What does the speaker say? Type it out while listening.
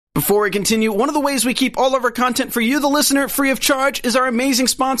Before we continue, one of the ways we keep all of our content for you, the listener, free of charge is our amazing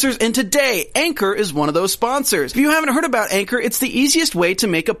sponsors, and today, Anchor is one of those sponsors. If you haven't heard about Anchor, it's the easiest way to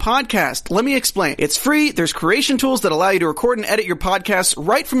make a podcast. Let me explain. It's free, there's creation tools that allow you to record and edit your podcasts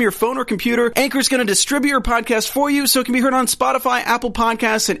right from your phone or computer. Anchor's going to distribute your podcast for you so it can be heard on Spotify, Apple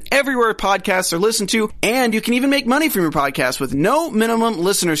Podcasts, and everywhere podcasts are listened to, and you can even make money from your podcast with no minimum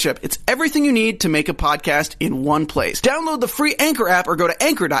listenership. It's everything you need to make a podcast in one place. Download the free Anchor app or go to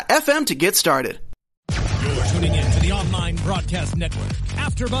anchor.fm to get started. You're tuning in to the online broadcast network,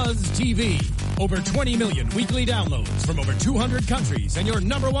 AfterBuzz TV. Over 20 million weekly downloads from over 200 countries and your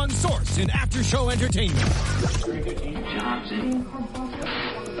number one source in after-show entertainment.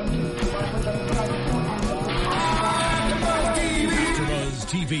 AfterBuzz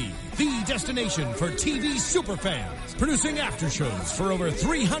TV, the destination for TV superfans, producing aftershows for over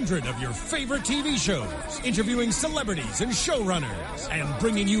 300 of your favorite TV shows, interviewing celebrities and showrunners, and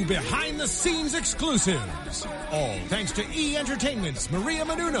bringing you behind-the-scenes exclusives. All thanks to E! Entertainment's Maria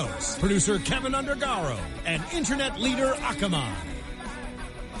Menounos, producer Kevin Undergaro, and internet leader Akamai.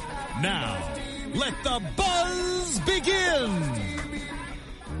 Now, let the buzz begin!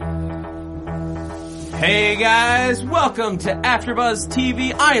 Hey guys, welcome to AfterBuzz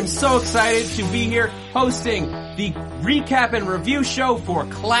TV. I am so excited to be here hosting the recap and review show for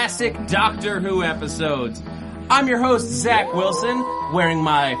classic Doctor Who episodes. I'm your host, Zach Wilson, wearing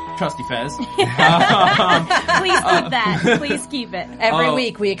my trusty fez. Please keep that. Please keep it. Every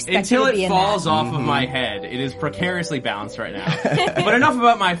week we expect until you to be it in falls that. off of my head. It is precariously balanced right now. But enough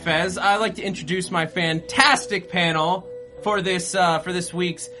about my fez. I'd like to introduce my fantastic panel for this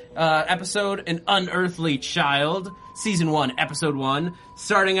week's episode, An Unearthly Child, Season 1, Episode 1.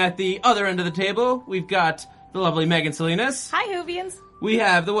 Starting at the other end of the table, we've got the lovely Megan Salinas. Hi, Whovians. We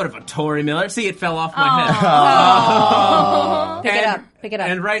have the Tori Miller. See, it fell off my head. Pick it up.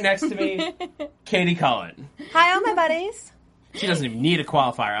 And right next to me, Katie Cullen. Hi, all my buddies. She doesn't even need a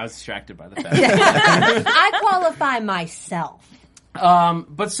qualifier. I was distracted by the fact. I qualify myself.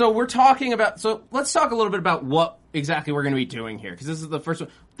 But so we're talking about, so let's talk a little bit about what exactly we're going to be doing here, because this is the first one.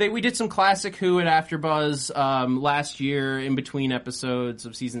 We did some classic Who at AfterBuzz last year in between episodes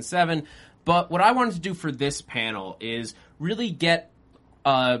of Season 7, but what I wanted to do for this panel is really get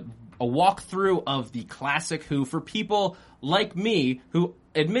a walkthrough of the classic Who for people like me who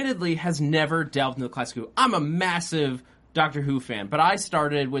admittedly has never delved into the classic Who. I'm a massive Doctor Who fan, but I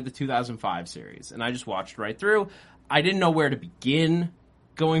started with the 2005 series, and I just watched right through. I didn't know where to begin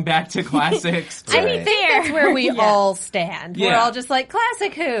going back to classics. I mean, that's where we all stand. Yeah. We're all just like,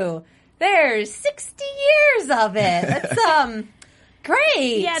 classic Who. There's 60 years of it. That's,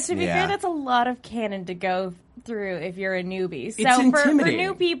 great. Yeah, to be fair, that's a lot of canon to go through if you're a newbie. So It's for intimidating.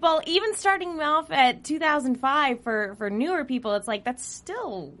 new people, even starting off at 2005 for newer people, it's like, that's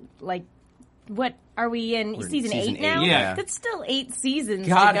still, like, what are we in? We're in season 8 now? Yeah. That's still 8 seasons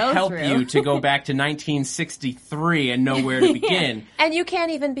God to go help through. you to go back to 1963 and know where to begin. And you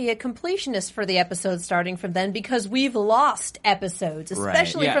can't even be a completionist for the episodes starting from then because we've lost episodes,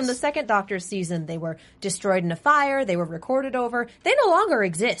 especially Yes. from the second Doctor season. They were destroyed in a fire. They were recorded over. They no longer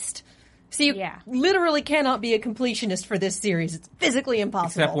exist. So you literally cannot be a completionist for this series. It's physically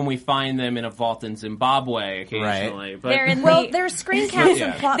impossible. Except when we find them in a vault in Zimbabwe occasionally. But They're in Well, there's screen caps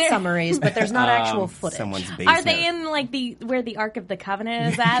Yeah. and plot summaries, but there's not actual footage. Someone's basement. Are they in, like, where the Ark of the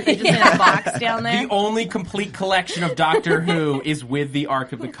Covenant is at? They're just in a box down there? the only complete collection of Doctor Who is with the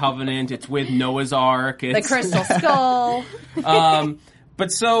Ark of the Covenant. It's with Noah's Ark. The It's, Crystal Skull.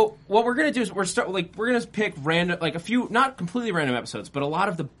 But so what we're gonna do is we're gonna pick random, like a few, not completely random episodes, but a lot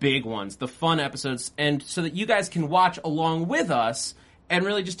of the big ones, the fun episodes, and so that you guys can watch along with us and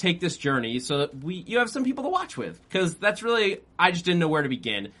really just take this journey, so that you have some people to watch with, because that's really, I just didn't know where to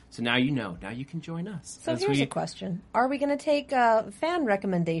begin. So now you know. Now you can join us. So here's a question: are we going to take fan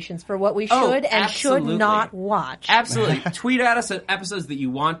recommendations for what we should and should not watch? Absolutely. Tweet at us at episodes that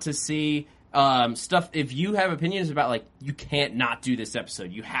you want to see. Stuff, if you have opinions about, like, you can't not do this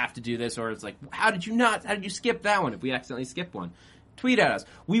episode, you have to do this, or it's like, how did you skip that one if we accidentally skip one? Tweet at us.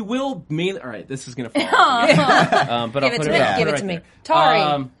 We will alright, this is gonna fall off. But Give it to me.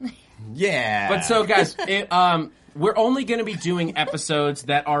 Tori. Yeah. But so, guys, we're only gonna be doing episodes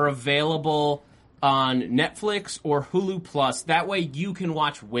that are available on Netflix or Hulu Plus. That way you can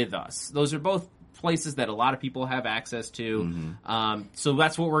watch with us. Those are both places that a lot of people have access to. So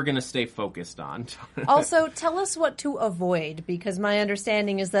that's what we're going to stay focused on. Also, tell us what to avoid, because my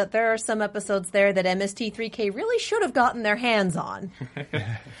understanding is that there are some episodes there that MST3K really should have gotten their hands on.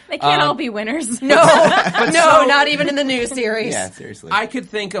 They can't all be winners. No, not even in the new series. Yeah, seriously. I could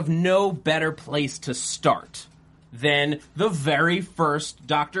think of no better place to start than the very first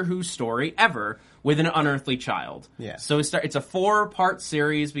Doctor Who story ever with an unearthly child. Yeah. So it's a 4-part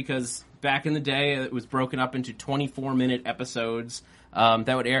series because back in the day it was broken up into 24-minute episodes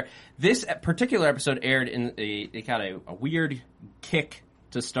that would air. This particular episode aired in it got a weird kick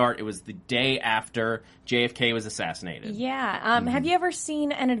to start. It was the day after JFK was assassinated. Yeah. Have you ever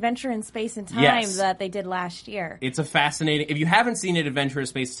seen An Adventure in Space and Time Yes. that they did last year? It's a fascinating. If you haven't seen An Adventure in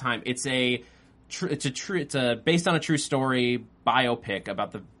Space and Time, it's a based on a true story biopic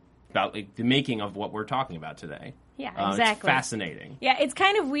about the making of what we're talking about today. Yeah, exactly. It's fascinating. Yeah, it's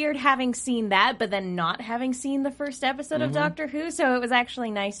kind of weird having seen that, but then not having seen the first episode of Doctor Who, so it was actually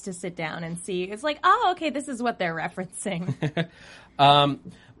nice to sit down and see. It's like, oh, okay, this is what they're referencing.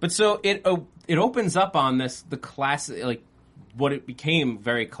 But so it opens up on the classic, like what it became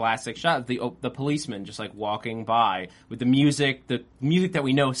very classic shot, the policeman just like walking by with the music that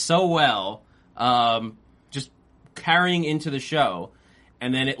we know so well, just carrying into the show,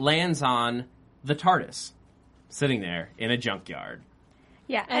 and then it lands on the TARDIS sitting there in a junkyard.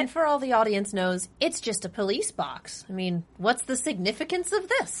 Yeah, And for all the audience knows, it's just a police box. I mean, what's the significance of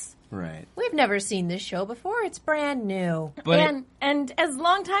this? Right. We've never seen this show before. It's brand new. But and as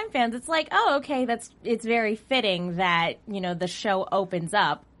longtime fans, it's like, oh, okay, it's very fitting that, the show opens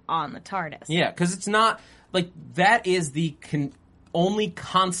up on the TARDIS. Yeah, because it's not like that is the only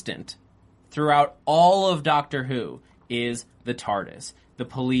constant throughout all of Doctor Who is the TARDIS, the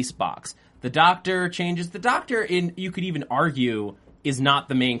police box. The Doctor changes. The Doctor, you could even argue, is not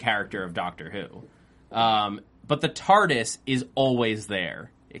the main character of Doctor Who. But the TARDIS is always there,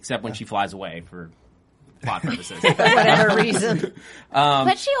 except when she flies away for plot purposes. For whatever reason.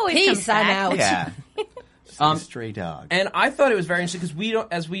 But she always comes Peace, I'm back. out. Yeah. Just like a stray dog. And I thought it was very interesting because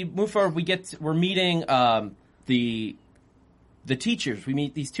as we move forward, we're meeting the teachers. We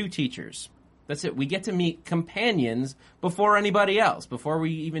meet these 2 teachers. That's it. We get to meet companions before anybody else, before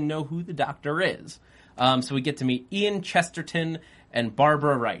we even know who the Doctor is. So we get to meet Ian Chesterton and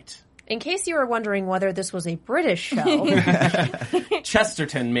Barbara Wright. In case you were wondering whether this was a British show,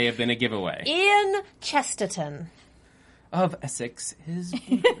 Chesterton may have been a giveaway. Ian Chesterton. Of Essex is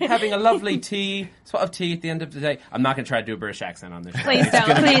having a lovely spot of tea at the end of the day. I'm not going to try to do a British accent on this show. Please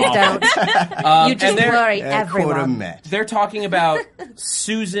don't. Please don't. You just worry Quota everyone. met. They're talking about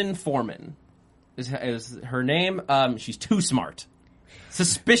Susan Foreman. Is her name? She's too smart.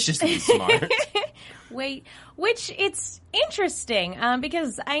 Suspiciously smart. Wait, which it's interesting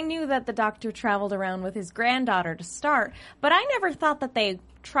because I knew that the Doctor traveled around with his granddaughter to start, but I never thought that they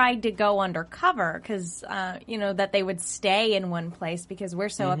tried to go undercover because, that they would stay in one place because we're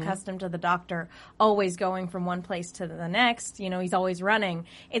so accustomed to the Doctor always going from one place to the next. He's always running.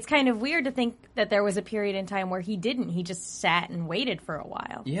 It's kind of weird to think that there was a period in time where he didn't. He just sat and waited for a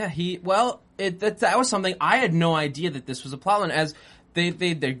while. Yeah, that was something I had no idea that this was a plotline. As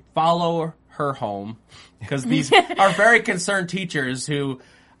they follow her home because these are very concerned teachers who.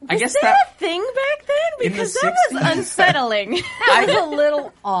 I guess that a thing back then? Because that was unsettling. That was a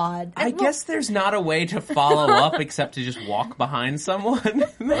little odd. I guess there's not a way to follow up except to just walk behind someone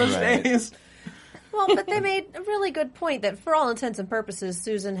in those days. Well, but they made a really good point that for all intents and purposes,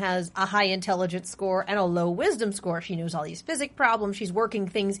 Susan has a high intelligence score and a low wisdom score. She knows all these physics problems. She's working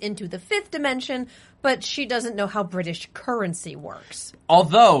things into the 5th dimension, but she doesn't know how British currency works.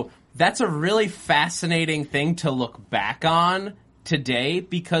 Although, that's a really fascinating thing to look back on today,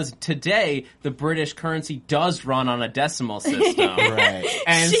 because today the British currency does run on a decimal system. Right.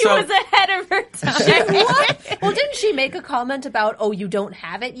 And she was ahead of her time. What? Well, didn't she make a comment about, oh, you don't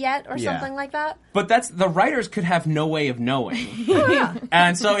have it yet, or something like that? But the writers could have no way of knowing. Yeah.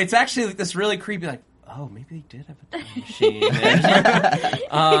 And so it's actually like this really creepy, like, oh, maybe they did have a time machine.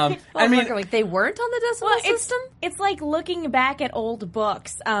 They weren't on the decimal system? It's like looking back at old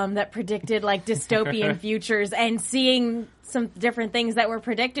books that predicted like dystopian futures and seeing some different things that were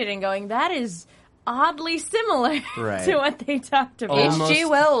predicted and going, that is oddly similar to what they talked about. H.G.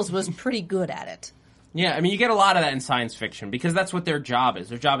 Wells was pretty good at it. Yeah, I mean, you get a lot of that in science fiction because that's what their job is.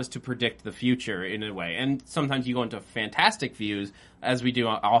 Their job is to predict the future in a way. And sometimes you go into fantastic views, as we do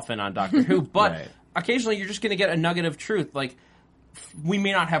often on Doctor Who, but occasionally you're just going to get a nugget of truth. Like, we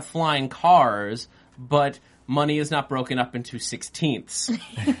may not have flying cars, but money is not broken up into 16ths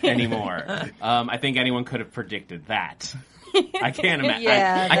anymore. I think anyone could have predicted that. I can't imagine.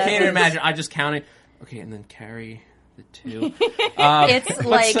 I can't imagine. I just counted. Okay, and then carry the 2. It's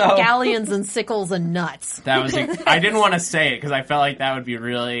like galleons and sickles and nuts. That was. I didn't want to say it because I felt like that would be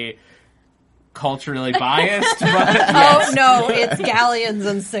really culturally biased. But yes. Oh no, it's galleons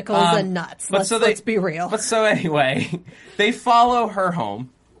and sickles and nuts. Let's be real. But so anyway, they follow her home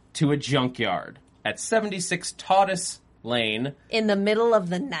to a junkyard at 76 Taudis Lane. In the middle of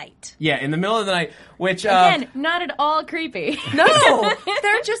the night. Yeah, in the middle of the night, which... Again, not at all creepy. No!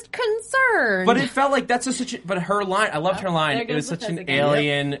 They're just concerned. But it felt like that's but her line, I loved her line. It was such an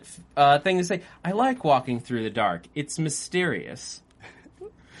alien thing to say. I like walking through the dark. It's mysterious.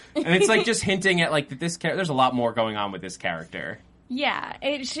 And it's like just hinting at like that this character, there's a lot more going on with this character. Yeah,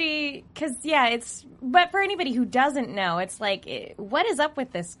 but for anybody who doesn't know, it's like, what is up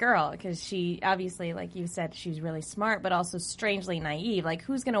with this girl? Because she, obviously, like you said, she's really smart, but also strangely naive. Like,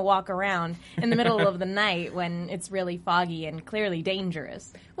 who's going to walk around in the middle of the night when it's really foggy and clearly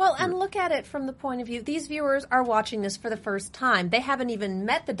dangerous? Well, and look at it from the point of view, these viewers are watching this for the first time. They haven't even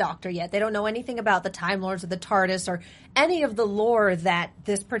met the Doctor yet. They don't know anything about the Time Lords or the TARDIS or any of the lore that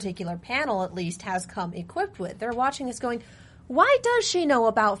this particular panel, at least, has come equipped with. They're watching this going... Why does she know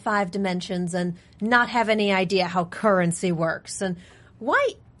about 5 dimensions and not have any idea how currency works? And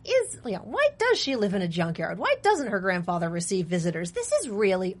why does she live in a junkyard? Why doesn't her grandfather receive visitors? This is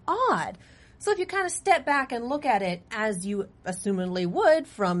really odd. So if you kind of step back and look at it as you assumedly would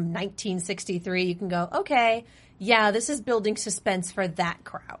from 1963, you can go, okay, yeah, this is building suspense for that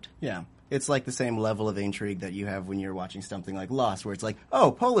crowd. Yeah. It's like the same level of intrigue that you have when you're watching something like Lost, where it's like,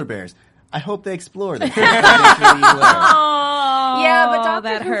 oh, polar bears. I hope they explore them. Yeah, but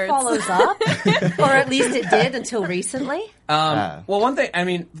Doctor Who follows up, or at least it did until recently. Well, one thing, I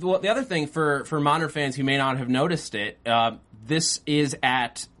mean, the other thing for modern fans who may not have noticed it, this is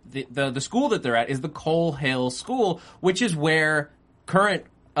at the school that they're at is the Coal Hill School, which is where current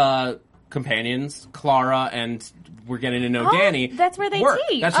companions, Clara and we're getting to know Danny. That's where they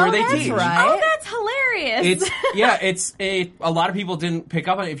teach. That's where they teach. Right. Oh, that's hilarious. It's a lot of people didn't pick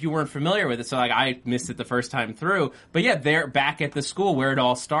up on it if you weren't familiar with it. So like I missed it the first time through. But yeah, they're back at the school where it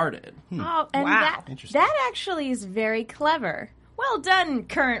all started. Oh, and Wow. that actually is very clever. Well done,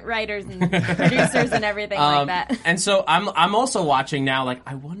 current writers and producers and everything like that. And so I'm also watching now. Like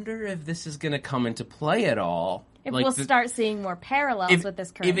I wonder if this is going to come into play at all. If like we'll start seeing more parallels with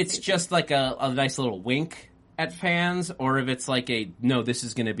this current If it's season. just like a nice little wink at fans, or if it's like no, this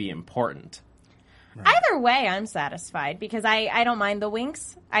is going to be important. Right. Either way, I'm satisfied because I don't mind the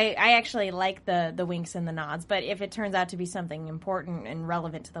winks. I actually like the winks and the nods, but if it turns out to be something important and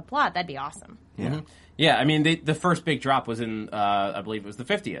relevant to the plot, that'd be awesome. Yeah. Mm-hmm. Yeah, I mean, the first big drop was in, I believe it was the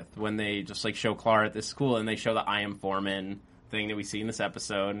 50th, when they just like show Clara at this school and they show the I Am Foreman thing that we see in this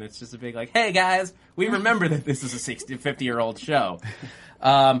episode, and it's just a big like, hey guys, we remember that this is a 50-year-old show.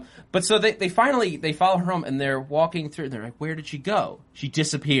 But so they follow her home and they're walking through and they're like, where did she go? She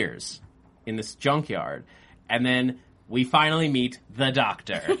disappears in this junkyard. And then we finally meet the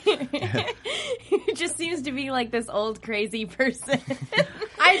Doctor. He just seems to be like this old crazy person.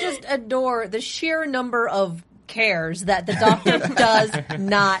 I just adore the sheer number of cares that the Doctor does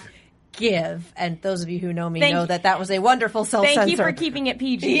not give. And those of you who know me know that was a wonderful self-censor. Thank you for keeping it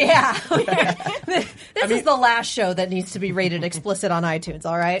PG. Yeah. This is the last show that needs to be rated explicit on iTunes,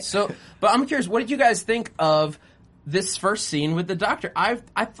 all right? So, but I'm curious, what did you guys think of this first scene with the Doctor?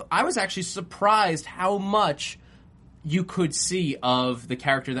 I was actually surprised how much you could see of the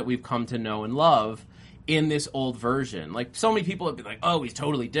character that we've come to know and love in this old version. Like, so many people have been like, oh, he's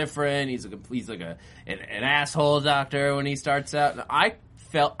totally different. He's like an asshole Doctor when he starts out. And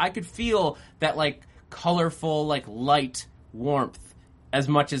I could feel that, like, colorful, like, light warmth as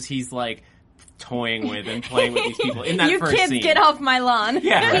much as he's, like, toying with and playing with these people in that first scene. You kids get off my lawn.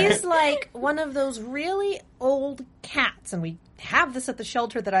 Yeah. He's like one of those really old cats, and we have this at the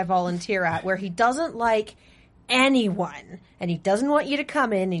shelter that I volunteer at, where he doesn't like anyone, and he doesn't want you to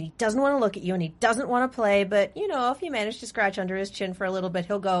come in, and he doesn't want to look at you, and he doesn't want to play, but, you know, if you manage to scratch under his chin for a little bit,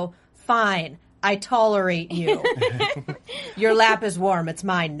 he'll go, fine, I tolerate you. Your lap is warm, it's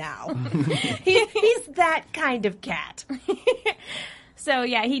mine now. He's that kind of cat. So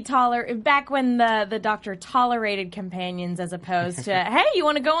yeah, back when the Doctor tolerated companions as opposed to, hey, you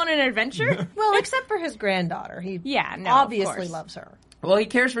want to go on an adventure? Well, except for his granddaughter. He of obviously course. loves her. Well, he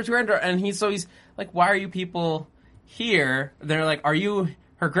cares for his granddaughter, and he's like, why are you people here? They're like, are you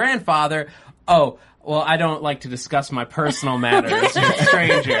her grandfather? Oh, well, I don't like to discuss my personal matters with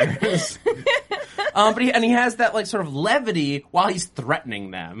strangers. But he has that, like, sort of levity while he's threatening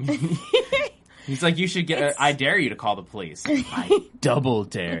them. He's like, you should I dare you to call the police. I double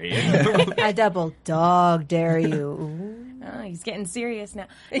dare you. I double dog dare you. Oh, he's getting serious now.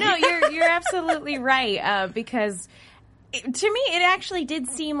 No, you're absolutely right, because to me, it actually did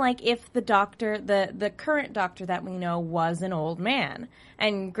seem like if the Doctor, the current Doctor that we know, was an old man.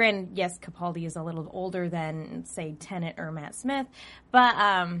 And yes, Capaldi is a little older than, say, Tennant or Matt Smith, but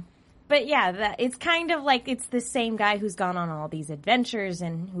But yeah, it's kind of like it's the same guy who's gone on all these adventures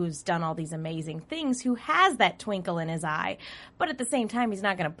and who's done all these amazing things who has that twinkle in his eye. But at the same time, he's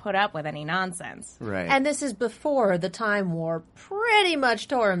not going to put up with any nonsense. Right. And this is before the Time War pretty much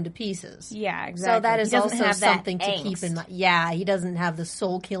tore him to pieces. Yeah, exactly. So that is also something to angst. keep in mind. Yeah, he doesn't have the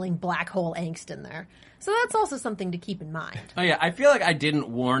soul-killing black hole angst in there. So that's also something to keep in mind. Oh yeah, I feel like I didn't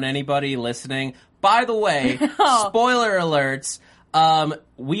warn anybody listening. By the way, spoiler alerts.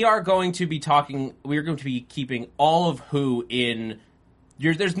 We are going to be keeping all of Who in.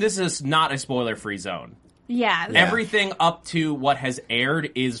 This is not a spoiler-free zone. Yeah. Everything up to what has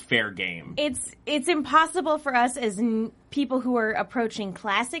aired is fair game. It's impossible for us as people who are approaching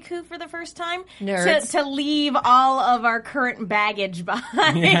classic Who for the first time to leave all of our current baggage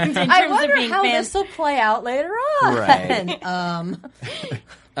behind. Yeah. In terms I wonder of being how fans. this will play out later on.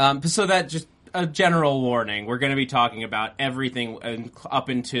 Right. So that just a general warning. We're going to be talking about everything up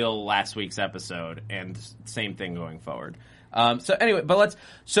until last week's episode, and same thing going forward. So anyway, but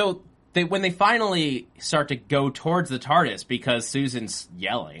when they finally start to go towards the TARDIS because Susan's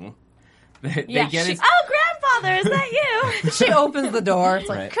yelling, they get oh, grandfather, is that you? She opens the door. It's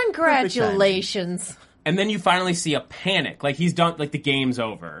like, Right. congratulations. and then you finally see a panic. Like he's done. Like the game's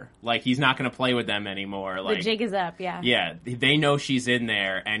over. Like he's not going to play with them anymore. Like The jig is up, yeah. yeah, they know she's in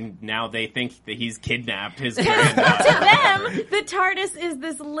there, and now they think that he's kidnapped his granddaughter. To them, the TARDIS is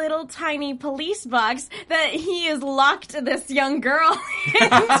this little tiny police box that he has locked this young girl in.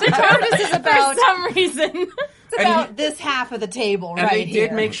 The TARDIS is about- for some reason. It's about this half of the table And right they here.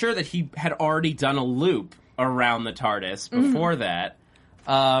 did make sure that he had already done a loop around the TARDIS before that.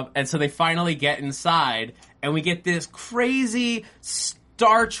 And so they finally get inside, and we get this crazy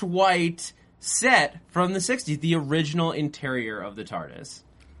starch white set from the 60s, the original interior of the TARDIS.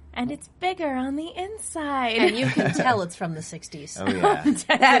 And it's bigger on the inside. And you can tell it's from the 60s. Oh, yeah.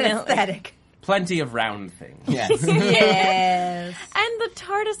 That aesthetic. Plenty of round things. Yes. Yes. And the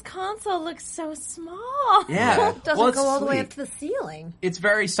TARDIS console looks so small. Yeah. It doesn't Well, go all the way sleek. up to the ceiling. It's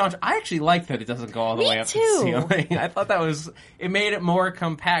very staunch. I actually like that it doesn't go all the Me way up to too. the ceiling. I thought it made it more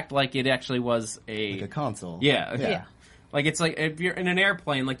compact, like it actually was Like a console. Yeah. Yeah. Like it's like if you're in an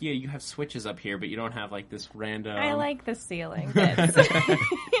airplane, like you have switches up here, but you don't have like this random. I like the ceiling bits.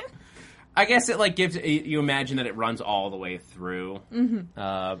 I guess it like gives you imagine that it runs all the way through.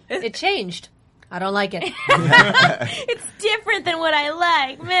 Mm-hmm. It changed. I don't like it. It's different than what I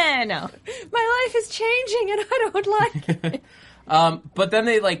like. Man, no. My life is changing and I don't like it. But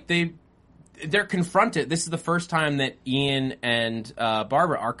then they're confronted. This is the first time that Ian and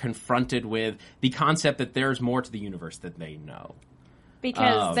Barbara are confronted with the concept that there's more to the universe than they know.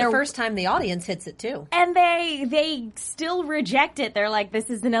 Because The first time the audience hits it too. And they still reject it. They're like, this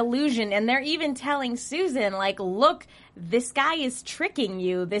is an illusion. And they're even telling Susan, like, look, this guy is tricking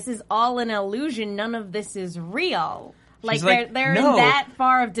you. This is all an illusion. None of this is real. Like, She's like, they're no. in that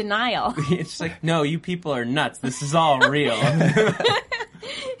far of denial. It's like, no, you people are nuts. This is all real.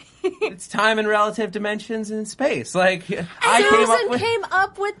 It's time and relative dimensions in space. Like, Susan came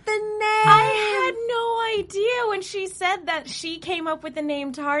up with the name. I had no idea when she said that she came up with the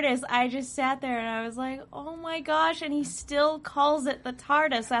name TARDIS. I just sat there and I was like, oh my gosh, and he still calls it the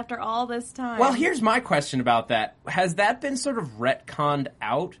TARDIS after all this time. Well, here's my question about that. Has that been sort of retconned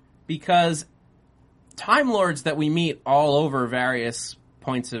out? Because Time Lords that we meet all over various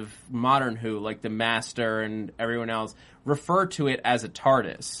points of modern Who, like the Master and everyone else, refer to it as a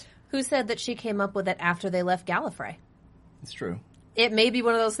TARDIS. Who said that she came up with it after they left Gallifrey? It's true. It may be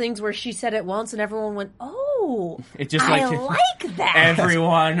one of those things where she said it once and everyone went, oh, It just I like like that.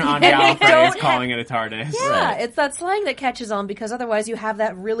 everyone on Gallifrey is calling it a TARDIS. Yeah, it's that slang that catches on because otherwise you have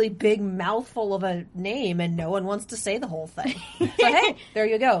that really big mouthful of a name and no one wants to say the whole thing. So hey, there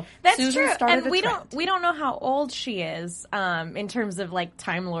you go. That's Susan true, started and a we trend. don't know how old she is in terms of like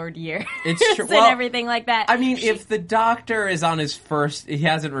Time Lord years It's true. and Well, everything like that. I mean, if the Doctor is on his first, he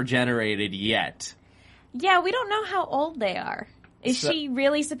hasn't regenerated yet. Yeah, we don't know how old they are. Is So- she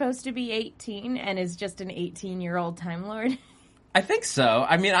really supposed to be 18 and is just an 18-year-old Time Lord? I think so.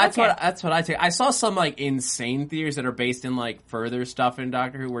 I mean, that's Okay. what I take. I saw some like insane theories that are based in like further stuff in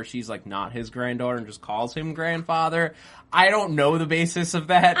Doctor Who where she's like not his granddaughter and just calls him grandfather. I don't know the basis of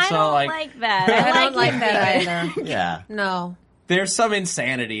that, I so don't like, like that. I don't like him that being- either. Yeah. No. there's some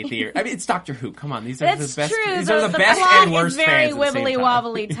insanity theory. I mean, it's Doctor Who. Come on, these are That's the best. true. These are the the best plot and worst is very fans at the same wibbly time.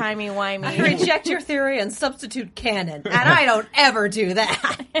 wobbly, timey wimey. I reject your theory and substitute canon, and I don't ever do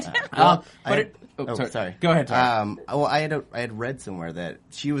that. But Oh, sorry. Go ahead, Tom. Well, I had read somewhere that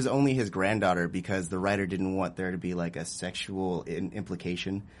she was only his granddaughter because the writer didn't want there to be like a sexual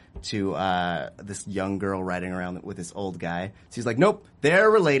implication to this young girl riding around with this old guy. So he's like, nope, they're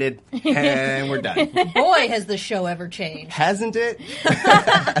related, and we're done. Boy, has the show ever changed. Hasn't it?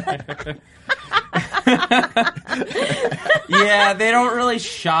 Yeah, they don't really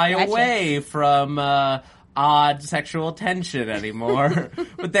shy away from odd sexual tension anymore.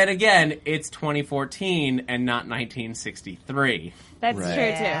 But then again, it's 2014 and not 1963. That's Right. true,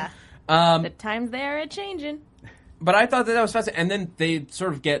 Yeah. too. The times they are a-changing. But I thought that was fascinating. And then they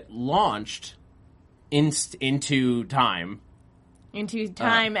sort of get launched into time. Into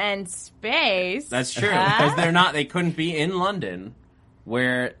time and space. That's true. Because they couldn't be in London,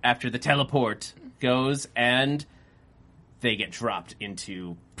 where after the teleport goes and they get dropped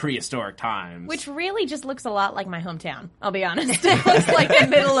into prehistoric times. Which really just looks a lot like my hometown, I'll be honest. It looks like the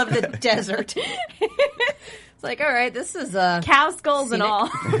middle of the desert. It's like, all right, this is Cow skulls and all.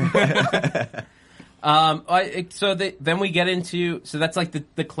 Then we get into, so that's like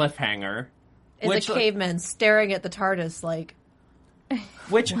the cliffhanger. and the cavemen staring at the TARDIS like...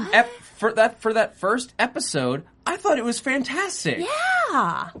 Which, for that first episode, I thought it was fantastic.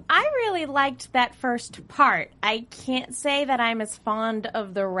 Yeah, I really liked that first part. I can't say that I'm as fond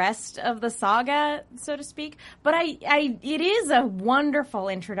of the rest of the saga, so to speak, but it is a wonderful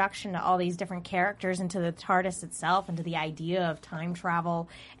introduction to all these different characters and to the TARDIS itself and to the idea of time travel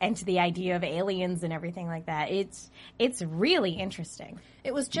and to the idea of aliens and everything like that. It's really interesting.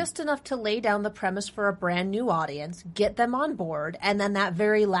 It was just enough to lay down the premise for a brand new audience, get them on board, and then that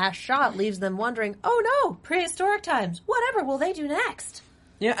very last shot leaves them wondering, oh no, prehistoric times, whatever will they do next?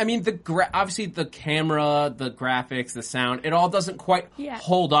 Yeah, I mean, obviously the camera, the graphics, the sound, it all doesn't quite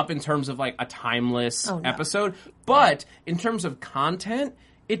hold up in terms of like a timeless episode, but in terms of content,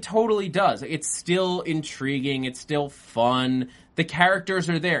 it totally does. It's still intriguing, it's still fun, the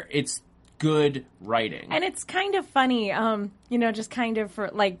characters are there, it's good writing. And it's kind of funny, just kind of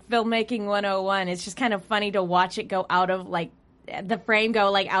for like filmmaking 101, it's just kind of funny to watch it go out of like the frame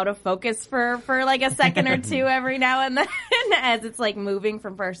go like out of focus for like a second or two every now and then as it's like moving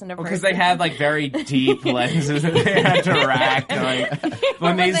from person to person. Because they have like very deep lenses that they have to rack. Like,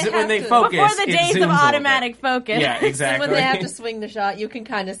 when they focus, before the days of automatic focus. Yeah, exactly. So when they have to swing the shot, you can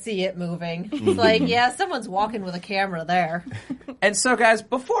kind of see it moving. It's like, yeah, someone's walking with a camera there. And so, guys,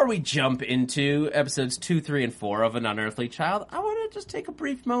 before we jump into episodes 2, 3, and 4 of An Unearthly Child, I want to just take a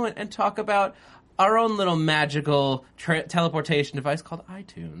brief moment and talk about our own little magical teleportation device called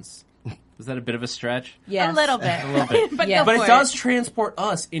iTunes. Is that a bit of a stretch? Yes. A little bit. But it does transport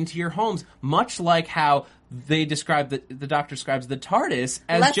us into your homes, much like how they describe the doctor describes the TARDIS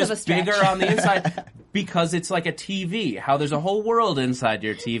as Less just bigger on the inside because it's like a TV. How there's a whole world inside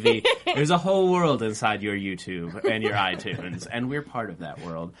your TV. There's a whole world inside your YouTube and your iTunes, and we're part of that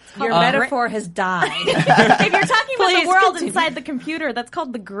world. Your metaphor has died. If you're talking about the world inside the computer, that's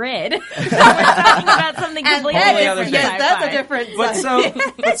called the grid. We're talking about something completely different. Yes, that's a different. But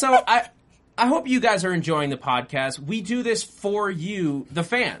so I hope you guys are enjoying the podcast. We do this for you, the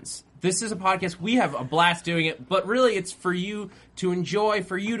fans. This is a podcast. We have a blast doing it, but really it's for you to enjoy,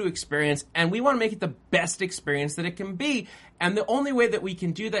 for you to experience, and we want to make it the best experience that it can be. And the only way that we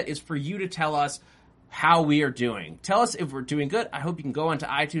can do that is for you to tell us how we are doing. Tell us if we're doing good. I hope you can go onto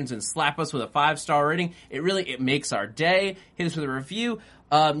iTunes and slap us with a 5-star rating. It makes our day. Hit us with a review.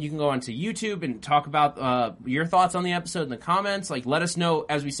 You can go onto YouTube and talk about your thoughts on the episode in the comments. Like, let us know,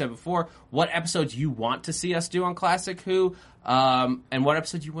 as we said before, what episodes you want to see us do on Classic Who, and what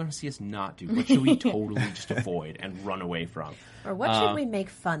episodes you want to see us not do. What should we totally just avoid and run away from? Or what should we make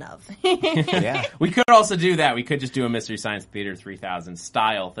fun of? Yeah. We could also do that. We could just do a Mystery Science Theater 3000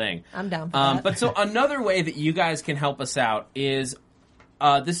 style thing. I'm down for that. But so another way that you guys can help us out is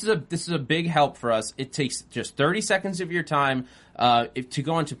this is a big help for us. It takes just 30 seconds of your time to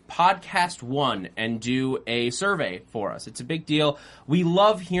go into Podcast One and do a survey for us. It's a big deal. We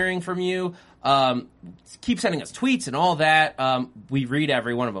love hearing from you. Keep sending us tweets and all that. We read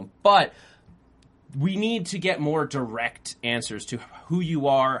every one of them. But we need to get more direct answers to who you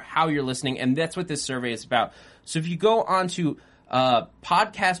are, how you're listening, and that's what this survey is about. So if you go onto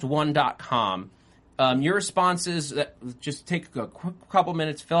podcast1.com, your responses, just take a couple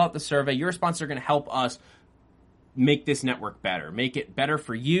minutes, fill out the survey. Your responses are going to help us make this network better, make it better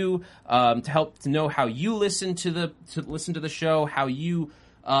for you, to help to know how you listen to the show, how you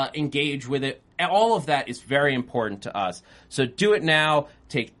engage with it. All of that is very important to us. So do it now.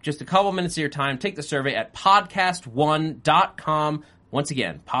 Take just a couple minutes of your time. Take the survey at podcast1.com. Once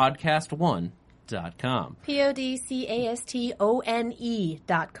again, podcast1.com.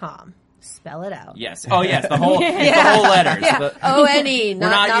 PODCASTONE.com. Spell it out. Yes. Oh, yes. The whole letters. Yeah. The, O-N-E. we're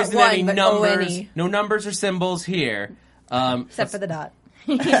not using one, any but numbers. O-N-E. No numbers or symbols here. Except for the dot.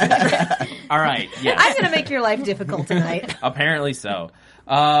 All right. Yes. I'm going to make your life difficult tonight. Apparently so.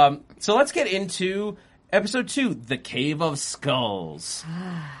 So let's get into episode 2, The Cave of Skulls.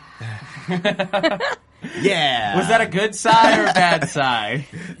 Yeah. Was that a good sigh or a bad sigh?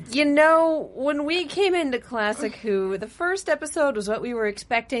 You know, when we came into Classic Who, the first episode was what we were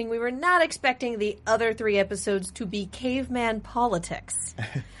expecting. We were not expecting the other 3 episodes to be caveman politics.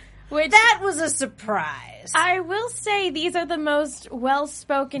 That was a surprise. I will say these are the most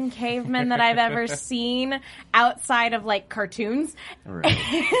well-spoken cavemen that I've ever seen outside of like cartoons. Right.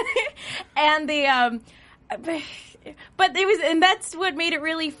 And but it was, and that's what made it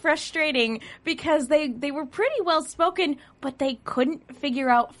really frustrating because they were pretty well spoken, but they couldn't figure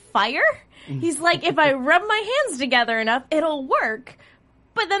out fire. He's like, if I rub my hands together enough, it'll work.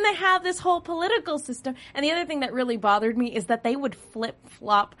 But then they have this whole political system. And the other thing that really bothered me is that they would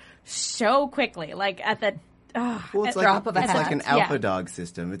flip-flop so quickly. Like at the Well, it's drop of a it's hat. like an alpha Yeah. dog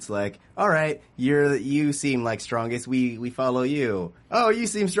system. It's like, all right, you seem like strongest. We follow you. Oh, you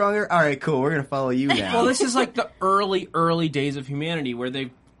seem stronger. All right, cool. We're gonna follow you now. Well, this is like the early days of humanity where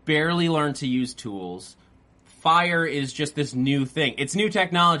they've barely learned to use tools. Fire is just this new thing. It's new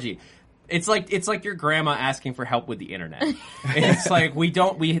technology. It's like your grandma asking for help with the internet. It's like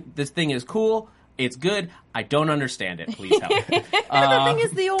this thing is cool. It's good. I don't understand it. Please help. And the thing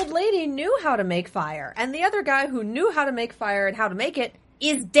is, the old lady knew how to make fire, and the other guy who knew how to make fire and how to make it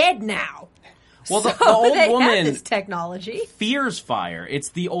is dead now. Well, the So old they woman had this technology. fears fire. It's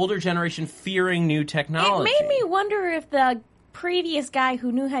the older generation fearing new It technology. made me wonder if the previous guy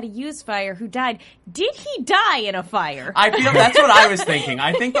who knew how to use fire, who died, did he die in a fire? I feel that's what I was thinking.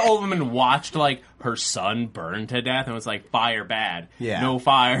 I think the old woman watched like her son burn to death and was like, "Fire bad, Yeah. no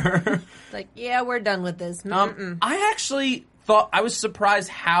fire." Like, yeah, we're done with this. Mm-mm. I actually thought I was surprised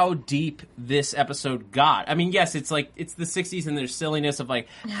how deep this episode got. I mean, yes, it's like it's the 60s and there's silliness of like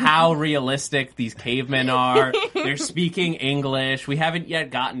how realistic these cavemen are. They're speaking English. We haven't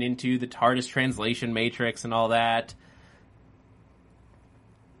yet gotten into the TARDIS translation matrix and all that.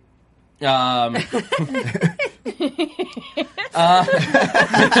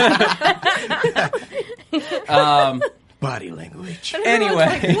 Body language. Anyway,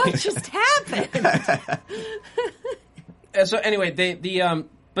 Like, what just happened? so anyway, they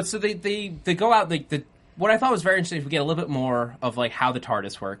go out. What I thought was very interesting is we get a little bit more of like how the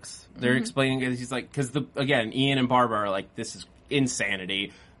TARDIS works. They're explaining it. He's like, because again, Ian and Barbara are like, this is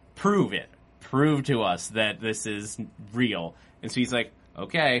insanity. Prove it. Prove to us that this is real. And so he's like,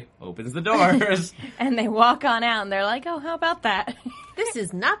 okay, opens the doors. And they walk on out and they're like, oh, how about that? This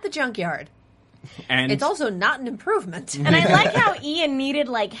is not the junkyard. And It's also not an improvement. And I like how Ian needed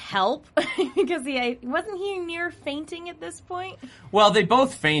like help because wasn't he near fainting at this point? well, they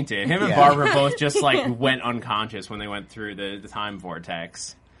both fainted. Him and Yeah. Barbara both just like went unconscious when they went through the time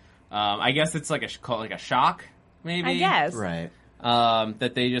vortex. I guess it's like a shock, maybe. I guess. Right.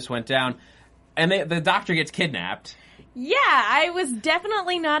 That they just went down, and the doctor gets kidnapped. Yeah, I was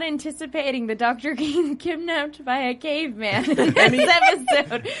definitely not anticipating the doctor getting kidnapped by a caveman in this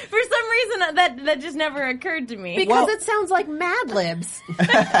episode. For some reason, that just never occurred to me. Because it sounds like Mad Libs.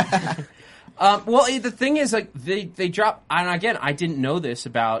 Well, the thing is, like they drop, and again, I didn't know this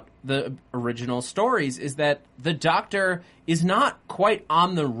about the original stories, is that the Doctor is not quite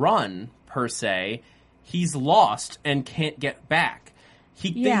on the run per se. He's lost and can't get back.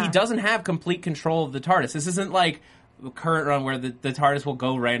 He doesn't have complete control of the TARDIS. This isn't like the current run where the TARDIS will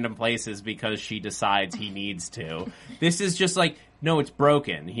go random places because she decides he needs to. This is just like, no, it's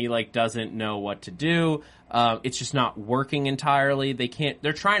broken. He like doesn't know what to do. It's just not working entirely.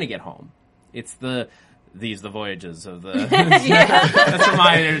 They're trying to get home. It's the voyages of the, that's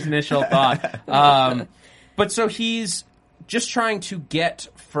my initial thought. But so he's just trying to get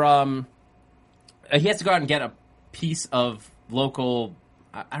from, he has to go out and get a piece of local,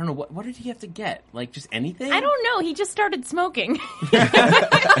 I don't know, what did he have to get? Like, just anything? I don't know. He just started smoking.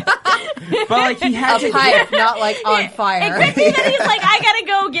 But, like, he had A pipe, not like on fire. It could be that he's like, I gotta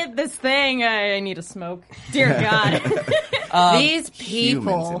go get this thing. I need a smoke. Dear God. These Humans,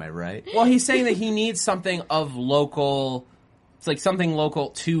 people. am I right? Well, he's saying that he needs something of local, it's like something local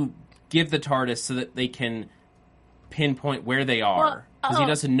to give the TARDIS so that they can pinpoint where they are. Because he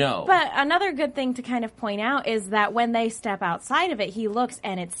doesn't know. But another good thing to kind of point out is that when they step outside of it, he looks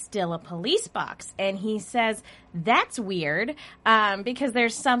and it's still a police box. And he says, that's weird, because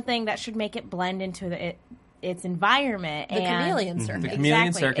there's something that should make it blend into its environment. The chameleon circuit. The chameleon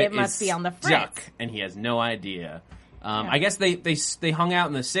Exactly. circuit It must is be on the stuck, fritz. and he has no idea. I guess they hung out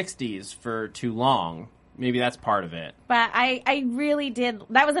in the 60s for too long. Maybe that's part of it. But I really did.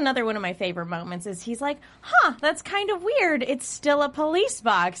 That was another one of my favorite moments. Is he's like, that's kind of weird. It's still a police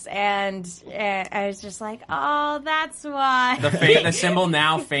box, and I was just like, oh, that's why. The symbol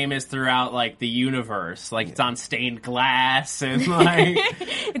now famous throughout like the universe. Like it's on stained glass and like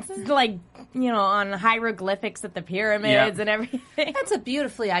it's like on hieroglyphics at the pyramids and everything. That's a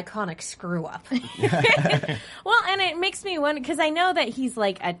beautifully iconic screw up. Well, and it makes me wonder because I know that he's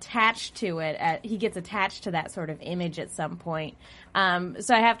like attached to it. He gets attached to that sort of image at some point.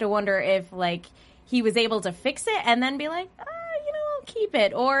 So I have to wonder if like he was able to fix it and then be like, I'll keep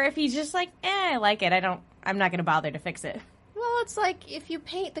it, or if he's just like, I like it. I'm not going to bother to fix it. Well, it's like if you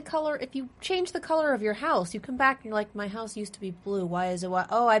paint the color, if you change the color of your house, you come back and you're like, my house used to be blue. Why is it white?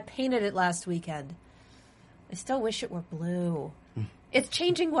 Oh, I painted it last weekend. I still wish it were blue. It's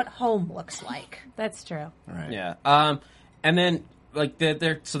changing what home looks like. That's true. Right. Yeah. And then like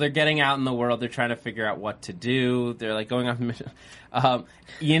they're getting out in the world. They're trying to figure out what to do. They're like going on the mission.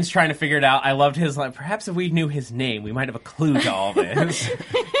 Ian's trying to figure it out. I loved his line. Perhaps if we knew his name, we might have a clue to all this.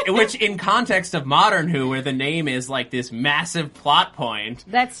 Which, in context of modern Who, where the name is like this massive plot point,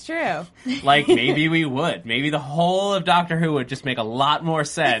 that's true. Like maybe we would. Maybe the whole of Doctor Who would just make a lot more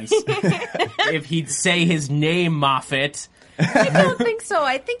sense if he'd say his name, Moffat. I don't think so.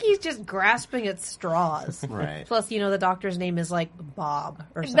 I think he's just grasping at straws. Right. Plus, the doctor's name is like Bob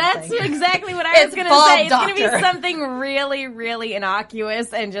or something. That's exactly what I was going to Bob say. It's going to Doctor. be something really, really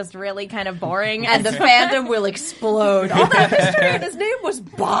innocuous and just really kind of boring. And the fandom will explode. All that history and his name was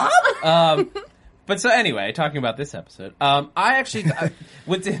Bob? But so anyway, talking about this episode, I actually,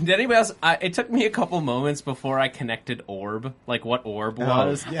 did anybody else, it took me a couple moments before I connected Orb, like what Orb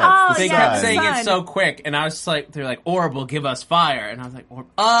was. Yeah, They it's the kept sun. saying it so quick, and I was just like, they're like, Orb will give us fire. And I was like, Orb,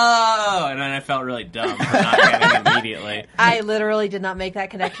 oh! And then I felt really dumb for not getting it immediately. I literally did not make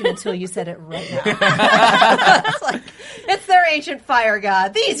that connection until you said it right now. It's like, it's their ancient fire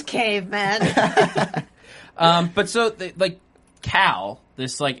god. These cavemen. But so, like, Cal,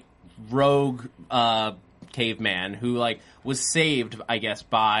 this, like, rogue caveman who like was saved, I guess,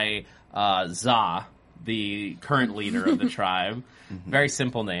 by Za, the current leader of the tribe. Very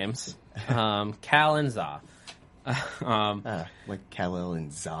simple names. Cal and Za. Like Kal-El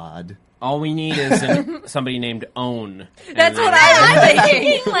and Zod. All we need is somebody named Own. That's what I was thinking.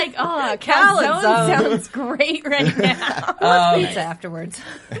 thinking like, calzone sounds great right now. Let's pizza afterwards.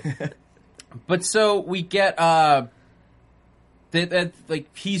 But so we get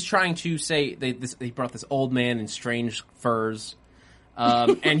like he's trying to say they brought this old man in strange furs,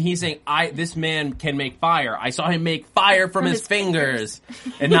 and he's saying, this man can make fire. I saw him make fire from his fingers,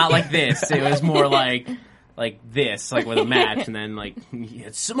 and not like this. It was more like this, like with a match, and then like he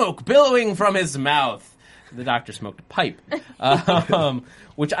had smoke billowing from his mouth. The doctor smoked a pipe,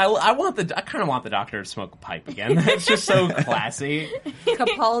 which I kind of want the doctor to smoke a pipe again. That's just so classy.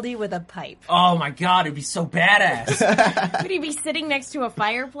 Capaldi with a pipe. Oh my god, it'd be so badass. Would he be sitting next to a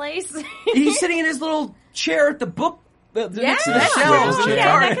fireplace? He's sitting in his little chair at the book, next to the that's shelves. true.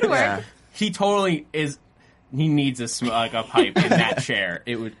 Yeah, that could work. Yeah. He totally is. He needs a pipe in that chair.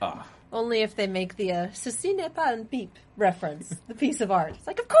 It would. Only if they make the Ceci n'est pas un pipe reference, the piece of art. It's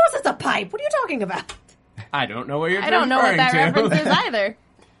like, of course it's a pipe. What are you talking about? I don't know what you're. I don't know what that to. reference is either.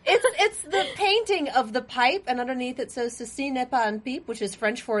 It's the painting of the pipe, and underneath it says Ceci n'est pas un pipe, which is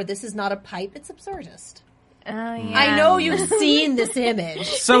French for this is not a pipe. It's absurdist. Yeah. I know you've seen this image.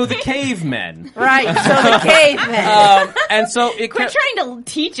 So the cavemen, Right, so the cavemen. and so it. Quit trying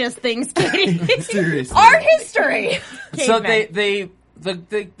to teach us things, Katie. Seriously. Art history! So Cavemen.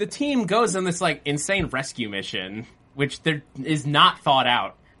 the team goes on this like insane rescue mission, which there is not thought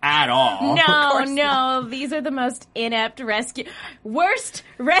out at all. No, these are the most inept worst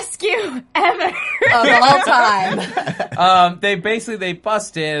rescue ever. Of all time. They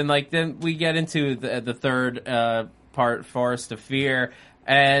bust in, and like then we get into the third part, Forest of Fear,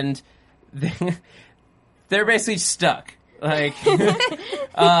 and they're basically stuck. Like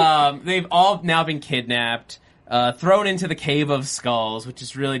they've all now been kidnapped. Thrown into the Cave of Skulls, which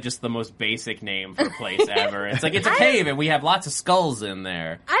is really just the most basic name for a place ever. It's like, it's a cave and we have lots of skulls in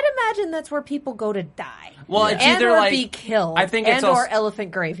there. I'd imagine that's where people go to die. Well, it's and either or like, be killed. I think it's and or also,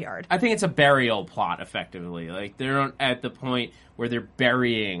 elephant graveyard. I think it's a burial plot, effectively. Like, they're not at the point where they're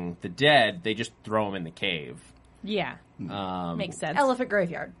burying the dead, they just throw them in the cave. Yeah. Makes sense. Elephant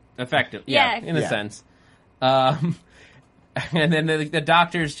graveyard. Effective. Yeah. In a sense. And then the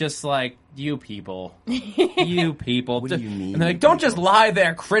doctor's just like, you people. What do you mean? And they're like, don't just lie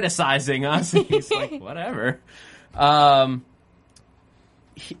there criticizing us. And he's like, whatever. And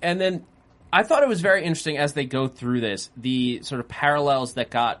then I thought it was very interesting as they go through this, the sort of parallels that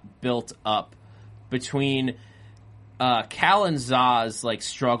got built up between Cal and Zah's like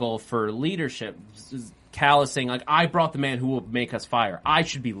struggle for leadership. Cal is saying like, I brought the man who will make us fire. I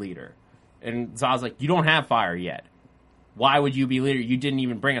should be leader. And Zah's like, you don't have fire yet. Why would you be leader? You didn't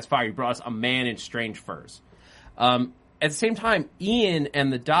even bring us fire. You brought us a man in strange furs. At the same time, Ian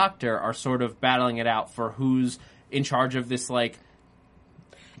and the Doctor are sort of battling it out for who's in charge of this like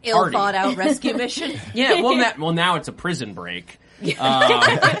ill thought out rescue mission. Yeah, well now it's a prison break.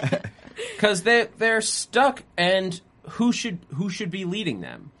 Because they're stuck, and who should be leading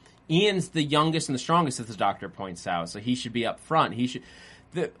them? Ian's the youngest and the strongest, as the Doctor points out, so he should be up front.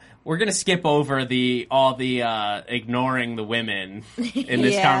 We're going to skip over all the ignoring the women in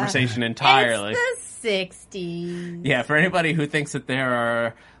this conversation entirely. It's the 60s. Yeah, for anybody who thinks that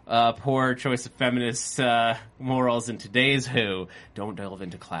there are poor choice of feminist morals in today's Who, don't delve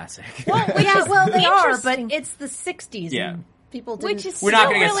into classic. Well, they are, but it's the 60s. Yeah. And people didn't... Which is We're not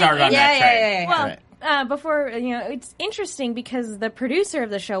going to get started on that train. Well, before, it's interesting because the producer of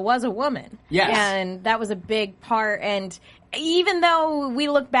the show was a woman. Yes. And that was a big part. And even though we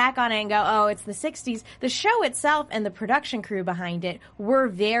look back on it and go, oh, it's the 60s, the show itself and the production crew behind it were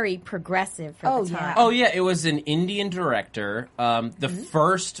very progressive for the time. Oh, yeah. It was an Indian director, the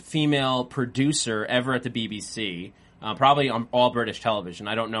first female producer ever at the BBC, probably on all British television.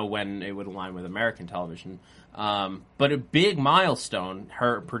 I don't know when it would align with American television. But a big milestone,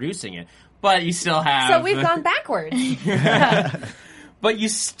 her producing it. But you still have... So we've gone backwards. But you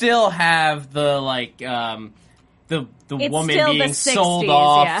still have the, like, the woman being the 60s, sold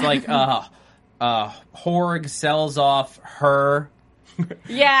off. yeah. Like, Horg sells off her...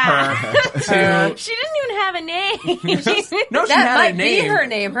 Yeah. her to... She didn't even have a name. No, she That had might a name. be her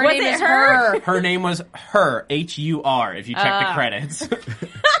name. Her Was name it is her? Her name was Her, H-U-R, if you check the credits.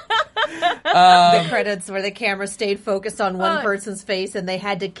 The credits where the camera stayed focused on one person's face and they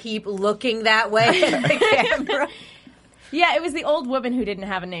had to keep looking that way at the camera. Yeah, it was the old woman who didn't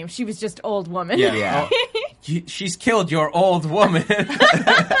have a name. She was just old woman. Yeah. She's killed your old woman.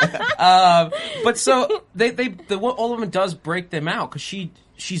 But so the old woman does break them out because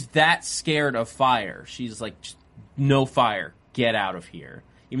she's that scared of fire. She's like, no fire, get out of here.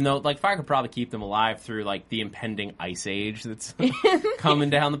 Even though like fire could probably keep them alive through like the impending ice age that's coming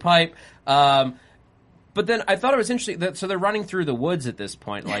down the pipe. But then I thought it was interesting that so they're running through the woods at this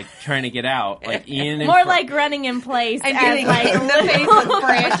point, like trying to get out. Like Ian, More like running in place And and getting like in the face with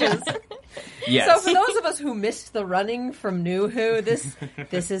branches. yes. So for those of us who missed the running from New Who, this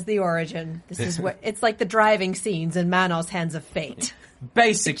is the origin. This is what it's like the driving scenes in Manos Hands of Fate.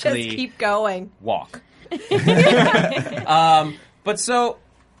 basically Just keep going. walk. But so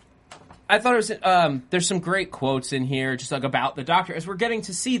I thought it was there's some great quotes in here just like about the Doctor as we're getting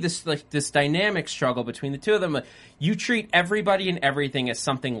to see this like this dynamic struggle between the two of them. You treat everybody and everything as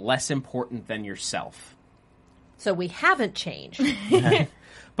something less important than yourself. So we haven't changed.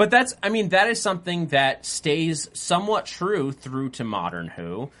 But that is something that stays somewhat true through to modern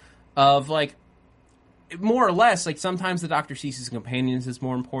Who of like more or less like sometimes the Doctor sees his companions as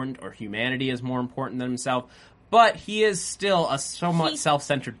more important or humanity as more important than himself. But he is still a somewhat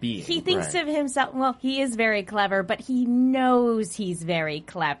self-centered being. He thinks of himself, well, he is very clever, but he knows he's very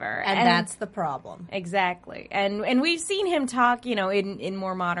clever. And that's the problem. Exactly. And we've seen him talk, in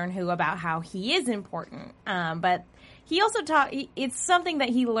more modern Who about how he is important. But he also it's something that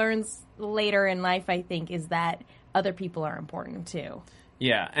he learns later in life, I think, is that other people are important too.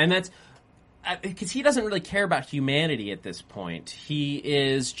 Yeah, and that's... because he doesn't really care about humanity at this point. He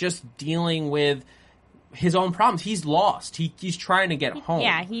is just dealing with his own problems. He's lost. He's trying to get home.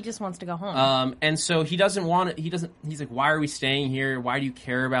 Yeah, he just wants to go home. And so he doesn't want it. He's like, why are we staying here? Why do you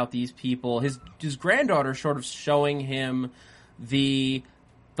care about these people? His granddaughter sort of showing him the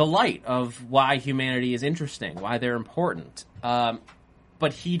light of why humanity is interesting, why they're important.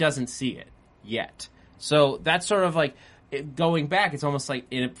 But he doesn't see it yet. So that's sort of like, going back, it's almost like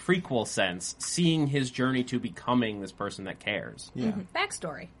in a prequel sense, seeing his journey to becoming this person that cares. Yeah.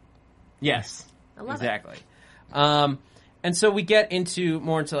 Backstory. Yes. I love exactly. And so we get into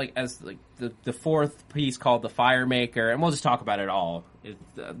like as like the fourth piece called the Fire Maker, and we'll just talk about it all.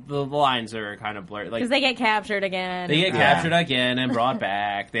 The lines are kind of blurred, like because they get captured again. They get captured again and brought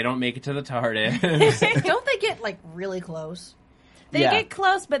back. They don't make it to the TARDIS. Don't they get like really close? They get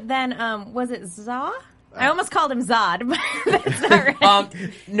close, but then was it Zah? I almost called him Zod, but that's not right.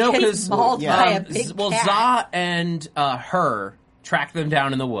 No, because cat. Zah and her track them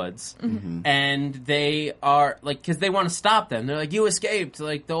down in the woods, and they are like, because they want to stop them. They're like, you escaped,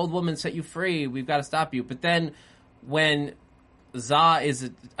 like the old woman set you free, we've got to stop you. But then when Za is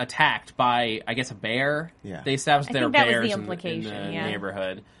attacked by, I guess, a bear. Yeah. They established I there are think that was bears the in implication, the yeah.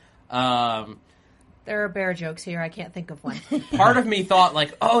 neighborhood. There are bear jokes here. I can't think of one. Part of me thought,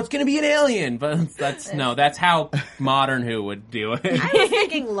 like, oh, it's going to be an alien, but that's how modern Who would do it. I was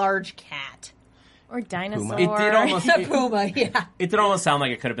thinking large cat. Or dinosaur. It did almost. A puma, yeah. It did almost sound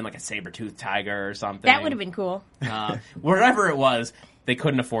like it could have been like a saber-toothed tiger or something. That would have been cool. Wherever it was, they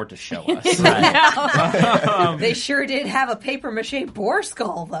couldn't afford to show us. They sure did have a papier-mâché boar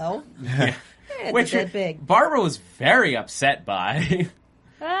skull, though. Yeah. It's Which that big. Barbara was very upset by.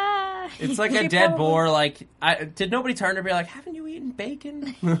 It's like a dead boar. Like, did nobody turn to her and be like, "Haven't you eaten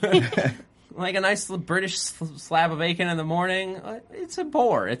bacon?" Like a nice British slab of bacon in the morning. It's a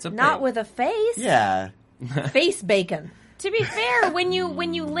boar. It's a Not pig. with a face. Yeah. Face bacon. To be fair, when you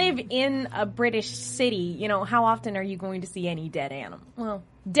live in a British city, how often are you going to see any dead animal? Well,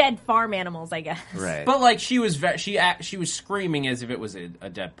 dead farm animals, I guess. Right. But like she was screaming as if it was a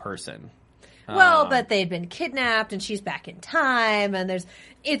dead person. Well, but they'd been kidnapped, and she's back in time, and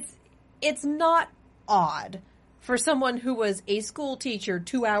it's not odd for someone who was a school teacher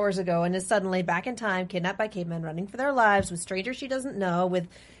 2 hours ago and is suddenly back in time, kidnapped by cavemen, running for their lives with strangers she doesn't know, with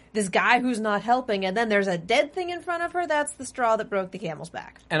this guy who's not helping, and then there's a dead thing in front of her. That's the straw that broke the camel's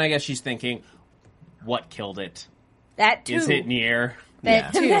back. And I guess she's thinking, what killed it? That too. Is it near?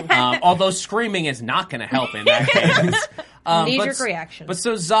 That too. Although screaming is not going to help in that case. Knee-jerk reaction. But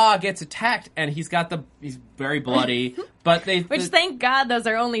so Za gets attacked, and he's very bloody. But Which, thank God, those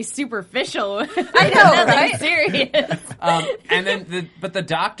are only superficial. I know, right? Serious. And then the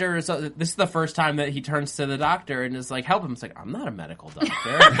doctor this is the first time that he turns to the doctor and is like, help him. It's like, I'm not a medical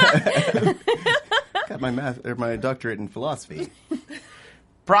doctor. Got my doctorate in philosophy.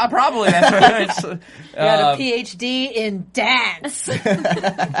 Probably that's what Got a PhD in dance.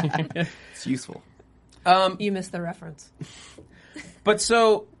 It's useful. You missed the reference. But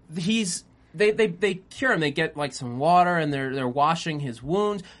so they cure him. They get like some water and they're washing his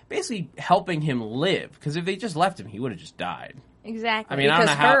wounds, basically helping him live. Because if they just left him, he would have just died. Exactly. I mean, I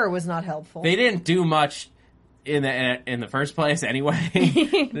Because don't know how her was not helpful. they didn't do much in the first place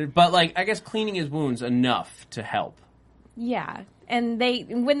anyway. But like, I guess cleaning his wounds enough to help. Yeah. And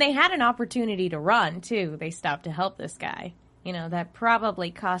when they had an opportunity to run, too, they stopped to help this guy. That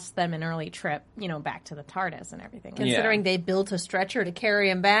probably cost them an early trip, back to the TARDIS and everything. Considering they built a stretcher to carry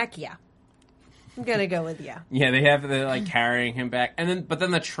him back, yeah. I'm going to go with yeah. Yeah, they're like carrying him back. But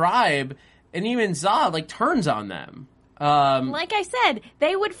then the tribe, and even Zod, like, turns on them. Like I said,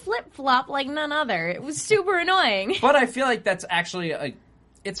 they would flip-flop like none other. It was super annoying. But I feel like that's actually,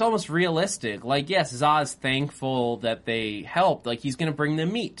 it's almost realistic. Like, yes, Zod's thankful that they helped. Like, he's going to bring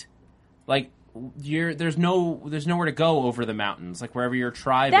them meat. Like, there's nowhere to go over the mountains, like wherever your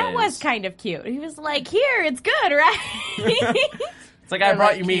tribe is. That was kind of cute. He was like, "Here, it's good, right?" It's like, I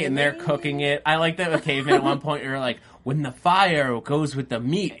brought you meat, and they're cooking it. I like that with cavemen at one point. You're like, when the fire goes with the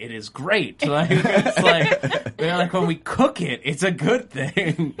meat, it is great. Like, it's like they're like, when we cook it, it's a good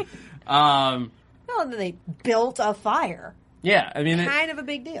thing. Well, and then they built a fire. Yeah, I mean, Kind of a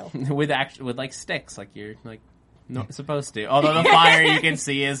big deal. with like sticks, like you're like. Not supposed to. Although the fire you can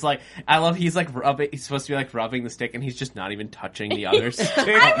see is like, I love he's like he's supposed to be like rubbing the stick and he's just not even touching the other stick.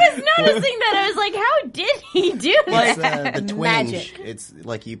 I was noticing that. I was like, how did he do that? It's the twinge. Magic. It's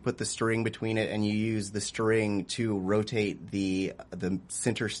like you put the string between it and you use the string to rotate the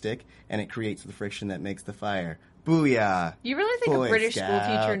center stick and it creates the friction that makes the fire. Booyah! You really think Boy a British school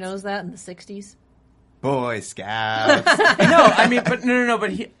teacher Scouts. knows that in the 60s? Boy Scouts. No, I mean, but no, but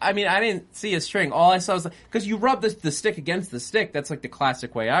I didn't see a string. All I saw was like, because you rub the stick against the stick. That's like the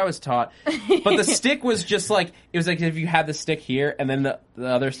classic way I was taught. But the stick was just like, it was like if you had the stick here and then the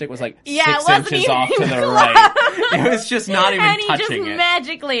other stick was like 6 inches off to the right. It was just not even And he touching just it.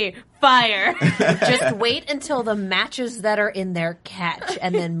 magically fire. Just wait until the matches that are in there catch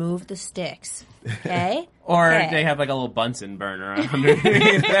and then move the sticks. Okay? Or Okay. they have like a little Bunsen burner underneath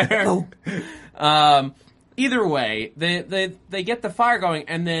there. Either way, they get the fire going,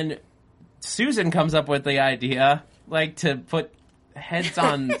 and then Susan comes up with the idea, like, to put heads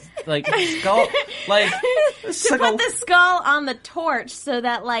on, like, skull, like... To put the skull on the torch so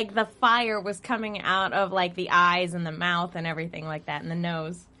that, like, the fire was coming out of, like, the eyes and the mouth and everything like that, and the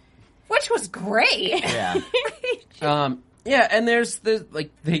nose. Which was great. Yeah. Yeah, and there's like,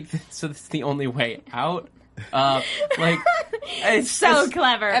 so that's the only way out. Like, it's So just-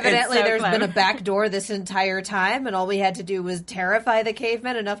 clever. Evidently, It's so there's clever. been a back door this entire time, and all we had to do was terrify the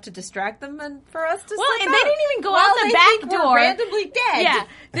cavemen enough to distract them and for us to Well, slip and they out. didn't even go Well, out the they back think we're door. randomly dead. Yeah,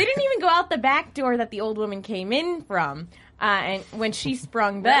 they didn't even go out the back door that the old woman came in from. And when she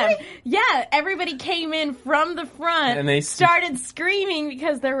sprung them, yeah, everybody came in from the front And they started screaming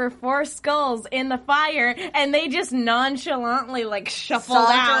because there were 4 skulls in the fire, and they just nonchalantly like shuffled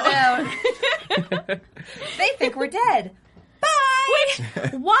out. They think we're dead. Which,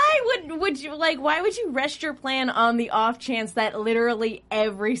 why would you rest your plan on the off chance that literally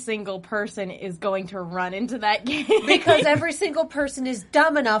every single person is going to run into that cave? Because every single person is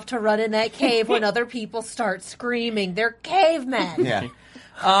dumb enough to run in that cave when other people start screaming. They're cavemen. Yeah.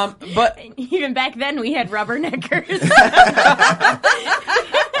 But even back then we had rubberneckers.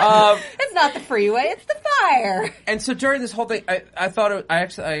 It's not the freeway, it's the fire. And so during this whole thing, I thought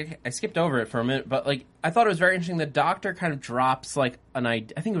I skipped over it for a minute, but like I thought it was very interesting. The Doctor kind of drops like an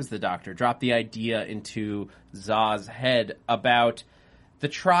idea. I think it was the Doctor dropped the idea into Zah's head about the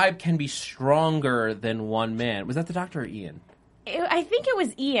tribe can be stronger than one man. Was that the Doctor or Ian? I think it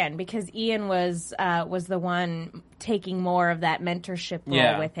was Ian, because Ian was the one taking more of that mentorship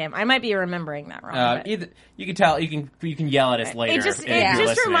role with him. I might be remembering that wrong. Either, you can tell. You can yell at us later. It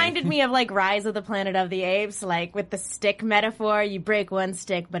just reminded me of like Rise of the Planet of the Apes, like with the stick metaphor. You break one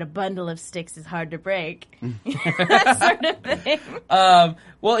stick, but a bundle of sticks is hard to break. That sort of thing.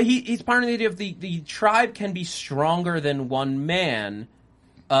 Well, he's part of the idea of the tribe can be stronger than one man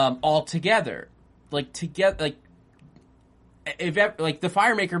altogether. If the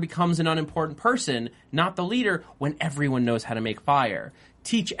firemaker becomes an unimportant person, not the leader, when everyone knows how to make fire.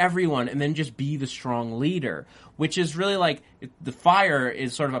 Teach everyone and then just be the strong leader, which is really like the fire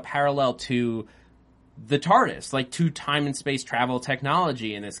is sort of a parallel to the TARDIS, like to time and space travel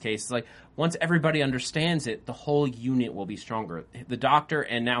technology in this case. It's like once everybody understands it, the whole unit will be stronger. The Doctor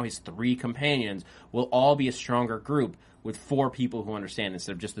and now his 3 companions will all be a stronger group with 4 people who understand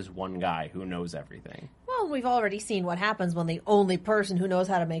instead of just this one guy who knows everything. Well, we've already seen what happens when the only person who knows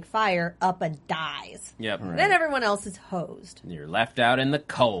how to make fire up and dies. Yep. Right. Then everyone else is hosed. You're left out in the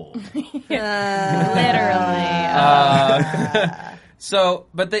cold. Literally. So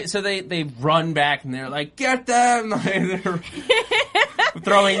they run back and they're like, get them! They're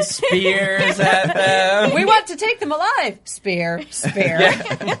throwing spears at them. We want to take them alive. Spear.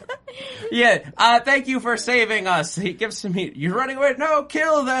 Yeah. Thank you for saving us. He gives some meat. You're running away. No,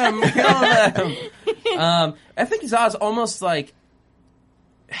 kill them. Kill them. I think Zah's almost like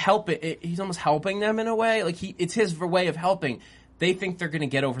he's almost helping them in a way. Like it's his way of helping. They think they're going to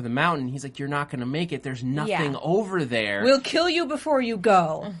get over the mountain. He's like, you're not going to make it. There's nothing over there. We'll kill you before you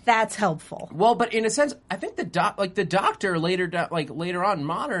go. That's helpful. Well, but in a sense, I think the Doctor later on in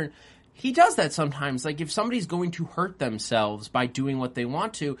modern, he does that sometimes. Like if somebody's going to hurt themselves by doing what they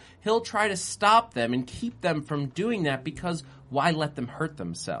want to, he'll try to stop them and keep them from doing that, because why let them hurt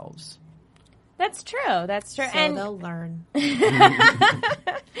themselves? That's true. So and they'll learn.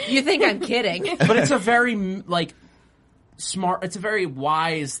 You think I'm kidding? But it's a very smart. It's a very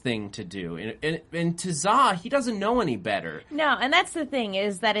wise thing to do. And to Zah, he doesn't know any better. No, and that's the thing,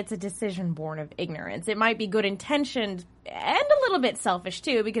 is that it's a decision born of ignorance. It might be good intentioned and a little bit selfish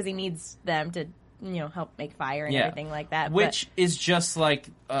too, because he needs them to, help make fire and everything like that. Which is just like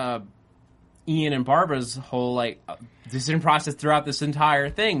Ian and Barbara's whole decision process throughout this entire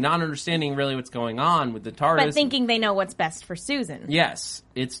thing, not understanding really what's going on with the TARDIS, but thinking they know what's best for Susan. Yes,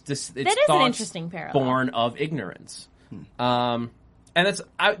 it's that is an interesting parallel, born of ignorance. And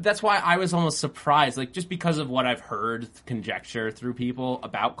that's why I was almost surprised, like just because of what I've heard conjecture through people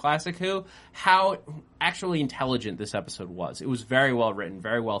about Classic Who, how actually intelligent this episode was. It was very well written,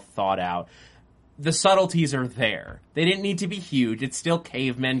 very well thought out. The subtleties are there. They didn't need to be huge. It's still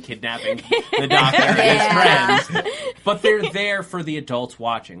cavemen kidnapping the Doctor and his friends. But they're there for the adults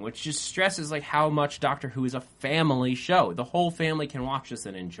watching, which just stresses how much Doctor Who is a family show. The whole family can watch this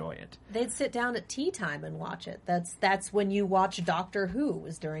and enjoy it. They'd sit down at tea time and watch it. That's when you watch Doctor Who,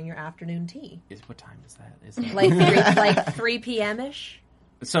 is during your afternoon tea. What time is that? Is that like 3 p.m.-ish?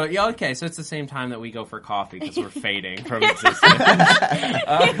 So, okay, so it's the same time that we go for coffee because we're fading from existence.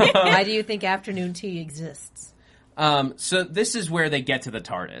 Why do you think afternoon tea exists? So this is where they get to the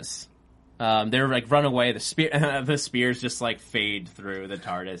TARDIS. They're run away. The spears just fade through the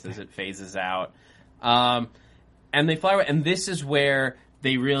TARDIS as it phases out. And they fly away. And this is where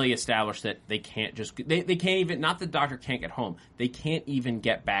they really establish that they can't just... They can't even... Not that the Doctor can't get home. They can't even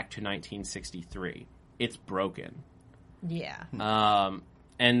get back to 1963. It's broken. Yeah.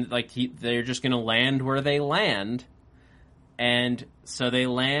 And they're just going to land where they land, and so they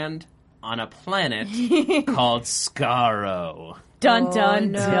land on a planet called Skaro. Dun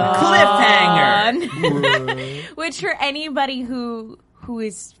dun no. dun. Cliffhanger. Which, for anybody who who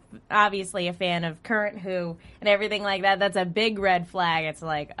is obviously a fan of current Who and everything like that, that's a big red flag. It's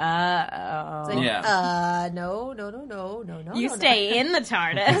like, No. You stay in the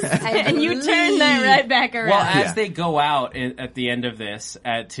TARDIS and you turn that right back around. Well, as they go out at the end of this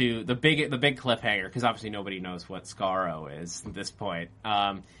to the big cliffhanger, because obviously nobody knows what Skaro is at this point,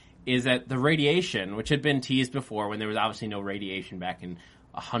 is that the radiation, which had been teased before when there was obviously no radiation back in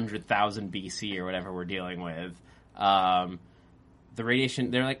 100,000 BC or whatever we're dealing with, the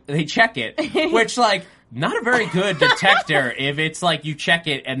radiation, they check it, which, like, not a very good detector if it's like you check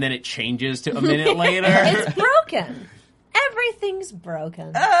it and then it changes to a minute later. It's broken. Everything's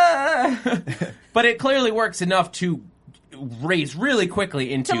broken. But it clearly works enough to raise really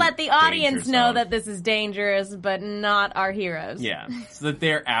quickly into to let the audience danger know zone. that this is dangerous, but not our heroes. Yeah, so that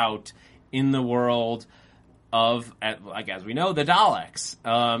they're out in the world of, like, as we know, the Daleks.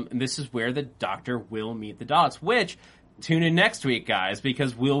 And this is where the Doctor will meet the Daleks, which, tune in next week, guys,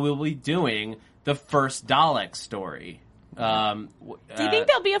 because we'll be doing the first Dalek story. Do you think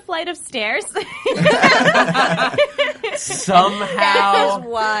there'll be a flight of stairs? Somehow. That is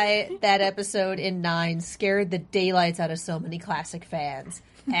why that episode in 9 scared the daylights out of so many classic fans.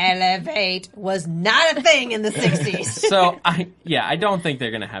 Elevate was not a thing in the 60s. So, I don't think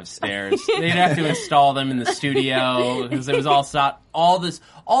they're going to have stairs. They'd have to install them in the studio, because it was all shot, all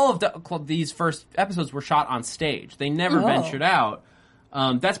of these first episodes were shot on stage. They never ventured out.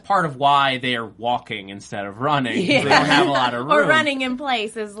 That's part of why they are walking instead of running. Yeah. They don't have a lot of room. Or running in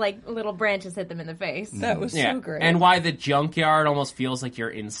place as, like, little branches hit them in the face. That was so great. And why the junkyard almost feels like you're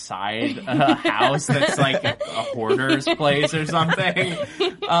inside a house that's like a hoarder's place or something.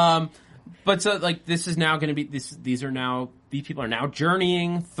 But so, like, this is now going to be, these people are now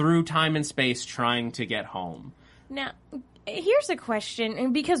journeying through time and space trying to get home. Now, here's a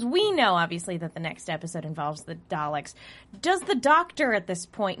question, because we know, obviously, that the next episode involves the Daleks. Does the Doctor, at this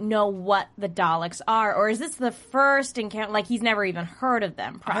point, know what the Daleks are? Or is this the first encounter, like, he's never even heard of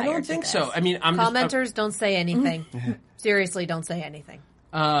them prior I don't to think this? so. I mean, Commenters, don't say anything. Seriously, don't say anything.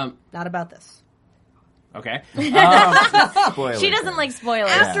 Not about this. Okay. Spoilers. She doesn't like spoilers.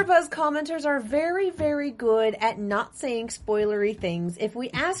 AfterBuzz commenters are very, very good at not saying spoilery things if we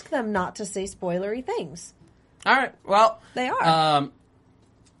ask them not to say spoilery things. All right. Well, they are.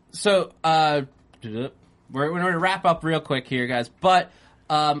 We're going to wrap up real quick here, guys. But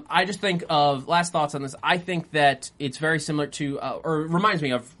I just think of last thoughts on this. I think that it's very similar to, or reminds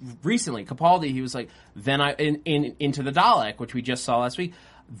me of recently Capaldi. He was like, then I into the Dalek, which we just saw last week.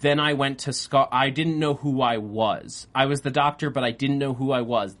 Then I went to I didn't know who I was. I was the Doctor, but I didn't know who I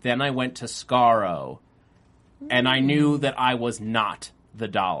was. Then I went to Skaro, and I knew that I was not the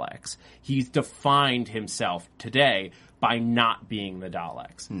Daleks. He's defined himself today by not being the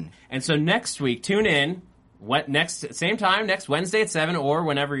Daleks. And so next week, tune in. Same time, next Wednesday at 7, or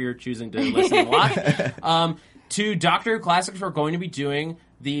whenever you're choosing to listen and watch, to Doctor Who Classics. We're going to be doing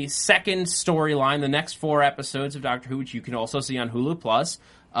the second storyline, the next 4 episodes of Doctor Who, which you can also see on Hulu Plus.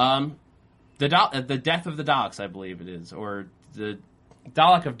 The Death of the Daleks, I believe it is, or the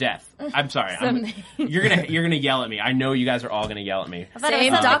Dalek of Death. I'm sorry. You're gonna yell at me. I know you guys are all gonna yell at me.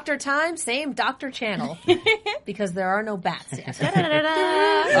 Same Doctor time, same Doctor channel, because there are no bats yet.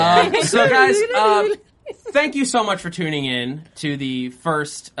 So guys, thank you so much for tuning in to the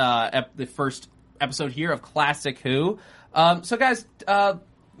first episode here of Classic Who. So guys,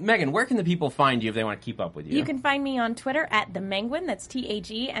 Megan, where can the people find you if they want to keep up with you? You can find me on Twitter at TheMenguin. That's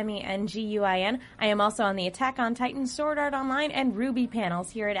TheMenguin. I am also on the Attack on Titan, Sword Art Online, and Ruby panels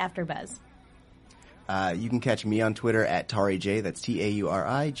here at AfterBuzz. You can catch me on Twitter at TariJ. That's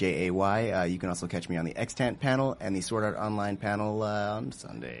TauriJay. You can also catch me on the Extant panel and the Sword Art Online panel on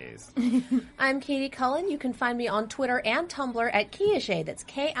Sundays. I'm Katie Cullen. You can find me on Twitter and Tumblr at Kiaxet. That's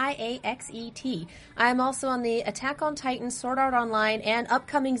Kiaxet. I'm also on the Attack on Titan, Sword Art Online, and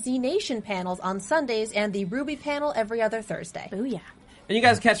upcoming Z Nation panels on Sundays, and the Ruby panel every other Thursday. Booyah. And you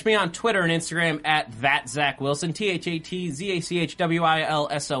guys catch me on Twitter and Instagram at ThatZachWilson,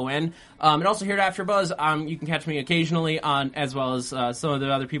 ThatZachWilson. And also here at AfterBuzz, you can catch me occasionally on, as well as some of the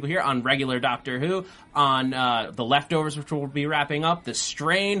other people here, on regular Doctor Who, on The Leftovers, which we'll be wrapping up, The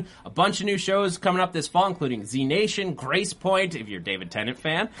Strain, a bunch of new shows coming up this fall, including Z Nation, Grace Point, if you're a David Tennant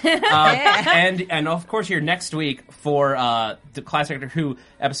fan, and of course here next week for the classic Doctor Who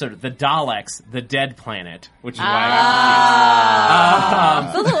episode, The Daleks, The Dead Planet, which is why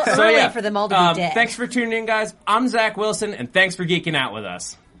it's a little early for them all to be dead. Thanks for tuning in, guys. I'm Zach Wilson, and thanks for geeking out with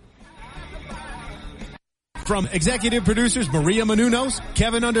us. From executive producers Maria Menounos,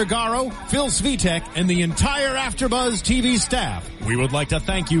 Kevin Undergaro, Phil Svitek, and the entire AfterBuzz TV staff, we would like to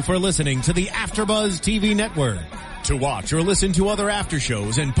thank you for listening to the AfterBuzz TV network. To watch or listen to other after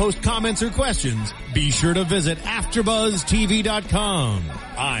shows and post comments or questions, be sure to visit AfterBuzzTV.com.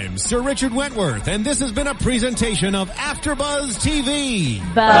 I'm Sir Richard Wentworth, and this has been a presentation of AfterBuzz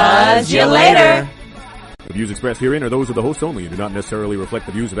TV. Buzz you later. The views expressed herein are those of the hosts only and do not necessarily reflect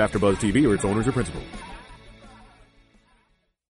the views of AfterBuzz TV or its owners or principals.